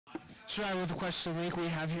Start with the question of the week we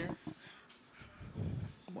have here.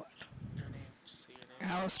 What? Your name, just say your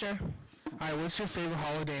name. Alistair. Alright, what's your favorite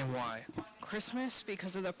holiday and why? Christmas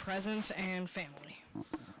because of the presents and family.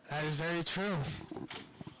 That is very true.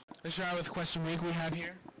 Let's start with the question of the week we have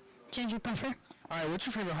here. Ginger puffer. Alright, what's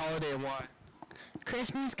your favorite holiday and why?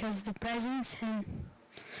 Christmas because the presents and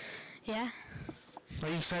yeah. Are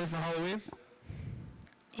you excited for Halloween?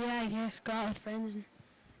 Yeah, I guess go out with friends.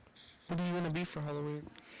 What are you going to be for Halloween?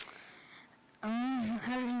 I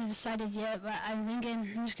haven't really decided yet, but I'm thinking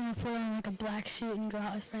I'm just gonna put on like a black suit and go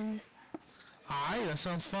out with friends. Alright, that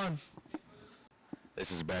sounds fun.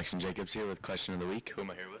 This is Braxton Jacobs here with question of the week. Who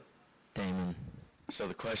am I here with? Damon. So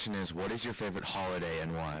the question is, what is your favorite holiday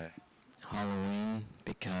and why? Halloween,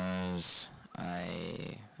 because I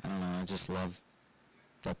don't know, I just love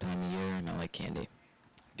that time of year and I like candy.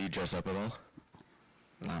 Do you dress up at all?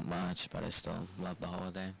 Not much, but I still love the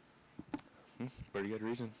holiday. Pretty good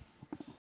reason.